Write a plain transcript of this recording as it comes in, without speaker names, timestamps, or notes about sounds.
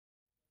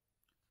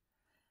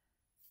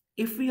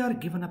If we are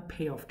given a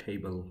payoff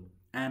table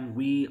and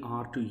we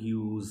are to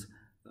use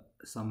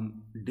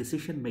some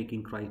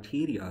decision-making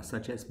criteria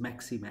such as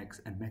Maximax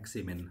and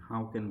Maximin,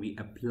 how can we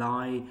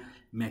apply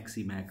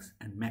Maximax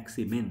and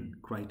Maximin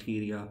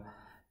criteria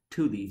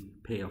to the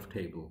payoff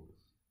table?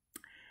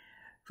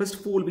 First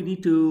of all, we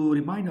need to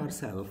remind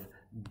ourselves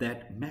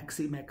that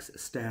Maximax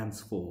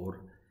stands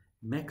for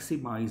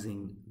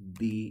maximizing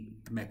the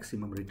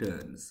maximum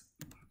returns.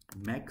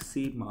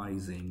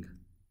 Maximizing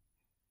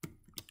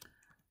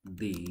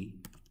the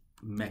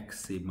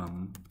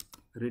maximum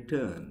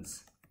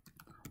returns,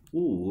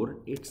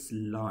 or it's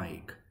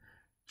like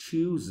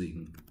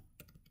choosing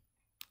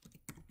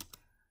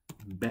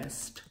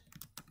best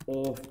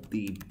of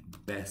the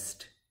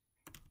best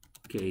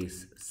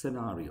case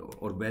scenario,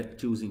 or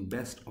choosing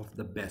best of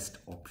the best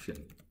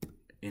option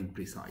in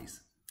precise.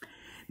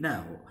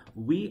 Now,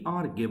 we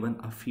are given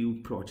a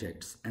few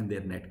projects and their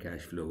net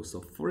cash flow.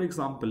 So for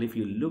example, if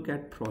you look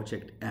at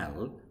project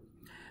L,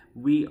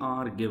 we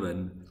are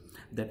given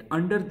that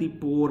under the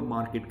poor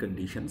market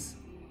conditions,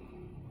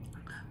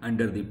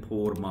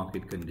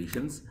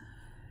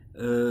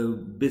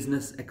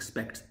 business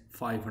expects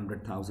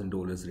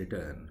 $500,000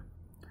 return.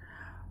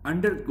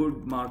 Under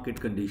good market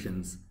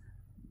conditions,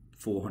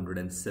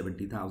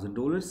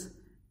 $470,000,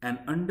 and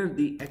under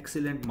the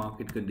excellent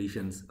market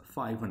conditions,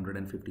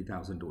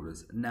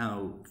 $550,000.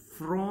 Now,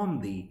 from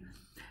the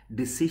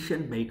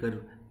decision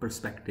maker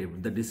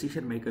perspective, the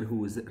decision maker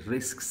who is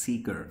risk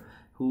seeker,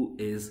 who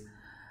is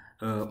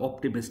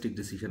optimistic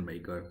decision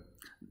maker,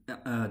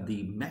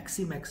 the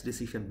Maximax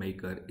decision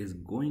maker is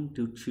going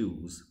to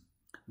choose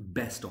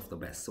best of the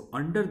best. So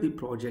under the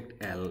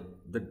project L,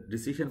 the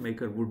decision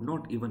maker would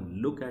not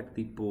even look at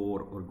the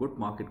poor or good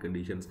market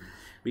conditions,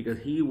 because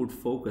he would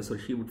focus, or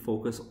she would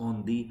focus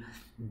on the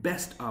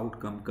best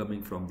outcome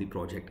coming from the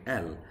project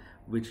L,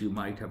 which you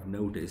might have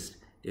noticed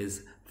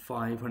is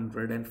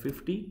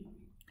 550.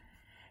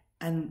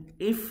 And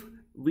if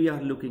we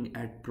are looking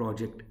at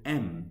project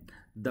M,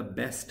 the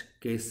best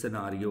case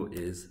scenario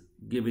is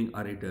giving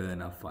a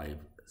return of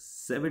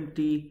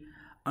 570.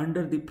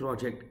 Under the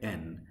project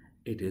N,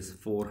 it is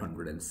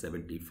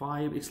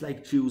 475. It's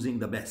like choosing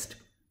the best.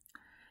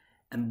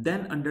 And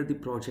then under the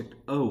project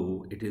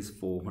O, it is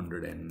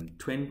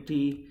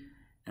 420.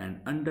 And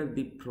under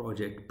the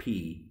project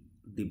P,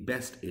 the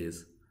best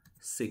is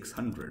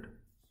 600.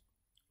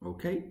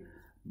 Okay,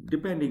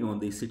 depending on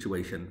the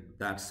situation,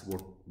 that's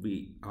what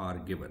we are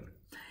given.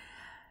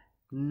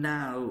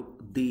 Now,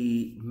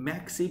 the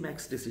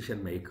Maximax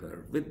decision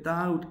maker,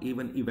 without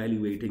even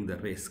evaluating the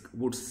risk,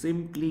 would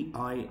simply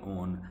eye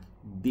on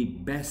the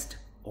best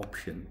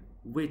option,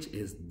 which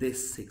is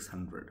this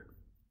 600.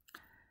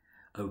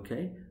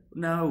 Okay,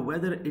 now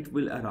whether it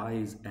will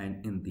arise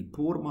and in the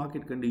poor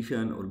market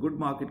condition or good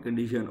market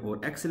condition or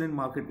excellent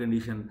market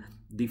condition,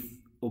 the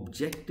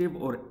objective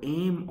or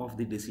aim of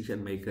the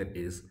decision maker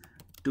is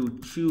to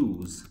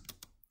choose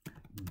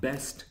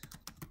best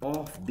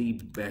of the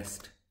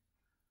best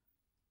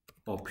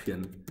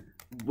option,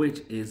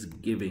 which is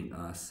giving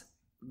us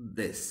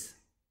this.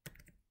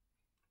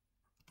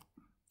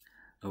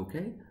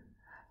 Okay,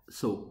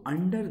 so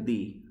under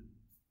the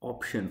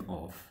option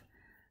of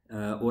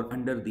or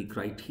under the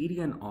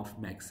criterion of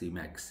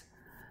Maximax,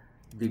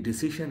 the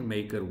decision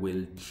maker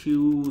will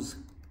choose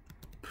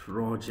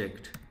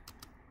project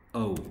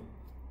O.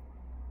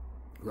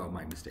 Oh,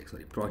 my mistake,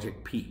 sorry,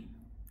 project P,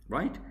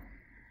 right?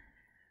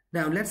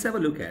 Now let's have a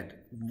look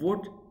at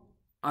what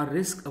a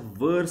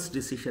risk-averse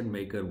decision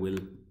maker will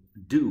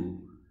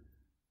do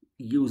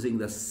using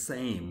the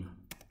same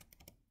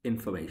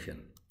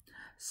information.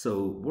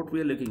 So what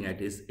we are looking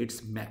at is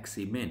its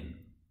Maximin.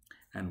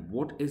 And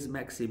what is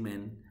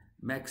Maximin?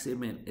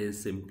 Maximin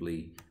is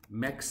simply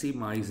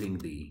maximizing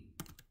the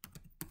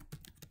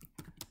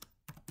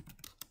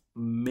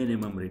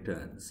minimum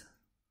returns,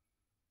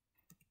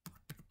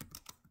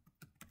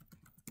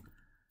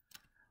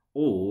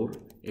 or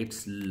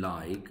it's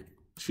like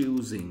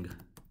choosing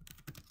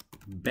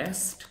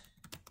best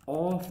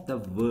of the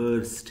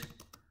worst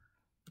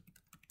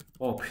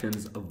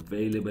options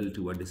available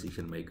to a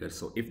decision maker.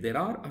 So if there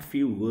are a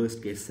few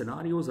worst case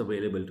scenarios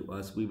available to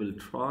us, we will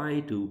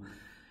try to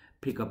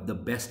pick up the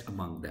best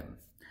among them.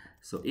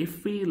 So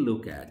if we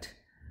look at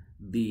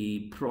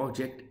the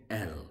project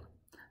L,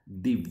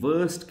 the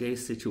worst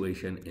case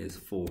situation is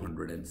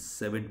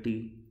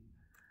 470.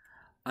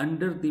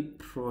 Under the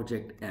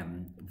project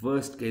M,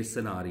 worst case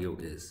scenario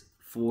is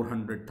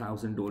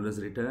 $400,000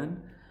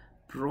 return.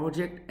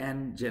 Project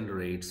N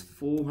generates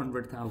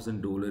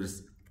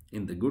 $400,000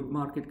 in the good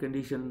market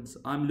conditions.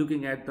 I'm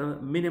looking at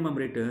the minimum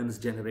returns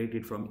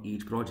generated from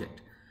each project.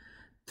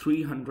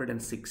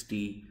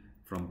 360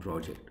 from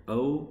project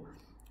O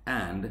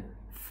and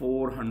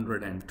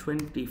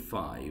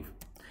 425.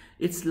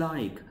 It's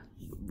like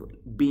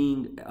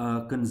being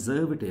a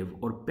conservative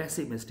or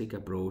pessimistic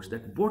approach,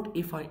 that what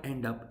if I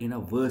end up in a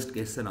worst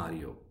case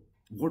scenario?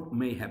 What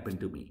may happen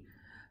to me?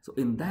 So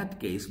in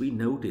that case, we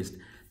noticed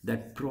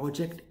that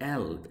project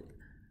L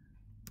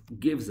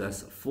gives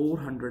us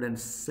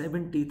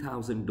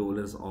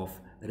 $470,000 of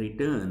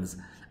returns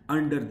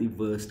under the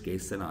worst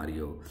case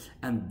scenario,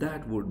 and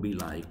that would be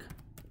like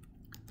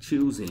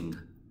choosing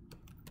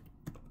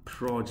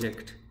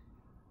project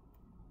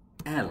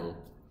L,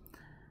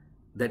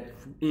 that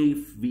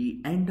if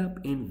we end up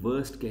in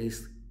worst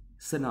case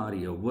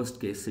scenario, worst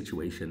case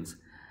situations,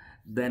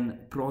 then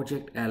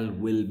project L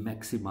will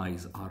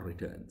maximize our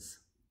returns.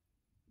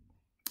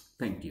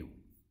 Thank you.